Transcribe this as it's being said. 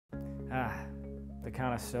Ah, the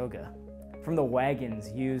Conestoga. From the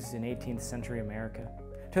wagons used in 18th century America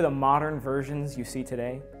to the modern versions you see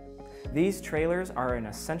today, these trailers are an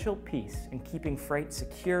essential piece in keeping freight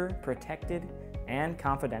secure, protected, and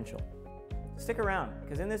confidential. Stick around,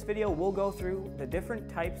 because in this video we'll go through the different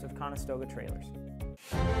types of Conestoga trailers.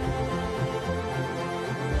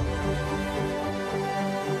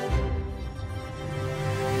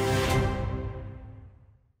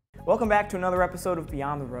 Welcome back to another episode of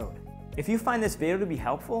Beyond the Road. If you find this video to be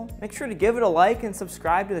helpful, make sure to give it a like and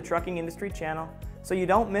subscribe to the Trucking Industry channel so you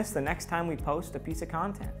don't miss the next time we post a piece of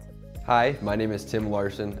content. Hi, my name is Tim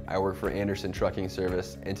Larson. I work for Anderson Trucking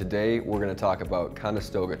Service, and today we're going to talk about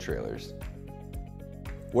Conestoga trailers.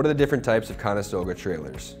 What are the different types of Conestoga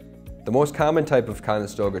trailers? The most common type of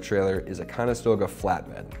Conestoga trailer is a Conestoga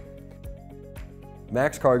flatbed.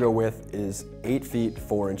 Max cargo width is 8 feet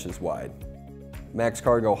 4 inches wide. Max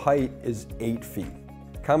cargo height is 8 feet.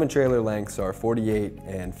 Common trailer lengths are 48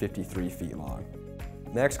 and 53 feet long.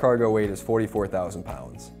 Max cargo weight is 44,000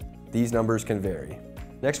 pounds. These numbers can vary.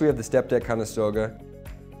 Next we have the step deck Conestoga.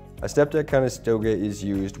 A step deck Conestoga is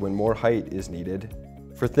used when more height is needed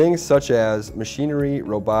for things such as machinery,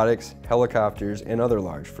 robotics, helicopters, and other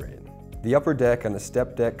large freight. The upper deck on the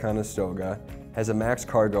step deck Conestoga has a max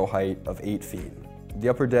cargo height of 8 feet. The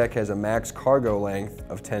upper deck has a max cargo length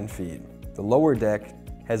of 10 feet. The lower deck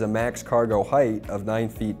has a max cargo height of 9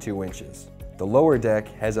 feet 2 inches. The lower deck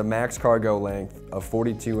has a max cargo length of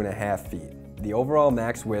 42.5 feet. The overall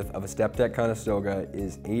max width of a step deck Conestoga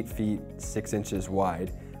is 8 feet 6 inches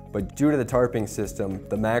wide, but due to the tarping system,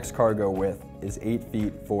 the max cargo width is 8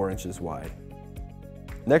 feet 4 inches wide.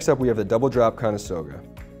 Next up we have the double drop Conestoga.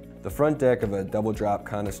 The front deck of a double drop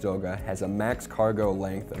Conestoga has a max cargo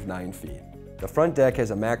length of 9 feet. The front deck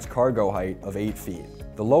has a max cargo height of 8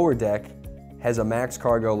 feet. The lower deck has a max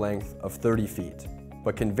cargo length of 30 feet,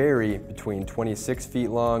 but can vary between 26 feet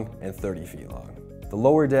long and 30 feet long. The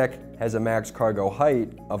lower deck has a max cargo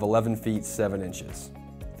height of 11 feet 7 inches.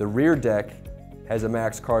 The rear deck has a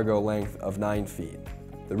max cargo length of 9 feet.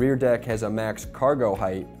 The rear deck has a max cargo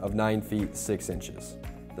height of 9 feet 6 inches.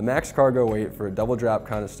 The max cargo weight for a double drop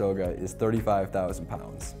Conestoga is 35,000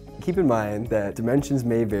 pounds. Keep in mind that dimensions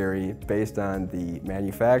may vary based on the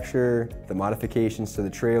manufacturer, the modifications to the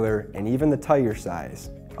trailer, and even the tire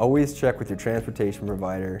size. Always check with your transportation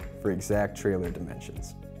provider for exact trailer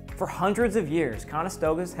dimensions. For hundreds of years,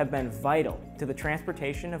 Conestogas have been vital to the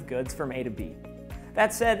transportation of goods from A to B.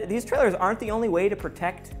 That said, these trailers aren't the only way to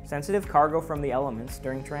protect sensitive cargo from the elements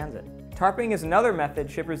during transit. Tarping is another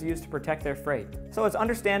method shippers use to protect their freight, so it's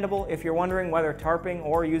understandable if you're wondering whether tarping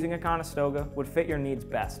or using a Conestoga would fit your needs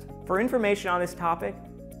best. For information on this topic,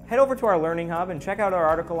 head over to our Learning Hub and check out our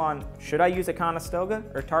article on Should I Use a Conestoga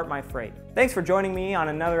or Tarp My Freight? Thanks for joining me on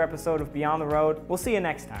another episode of Beyond the Road. We'll see you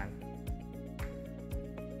next time.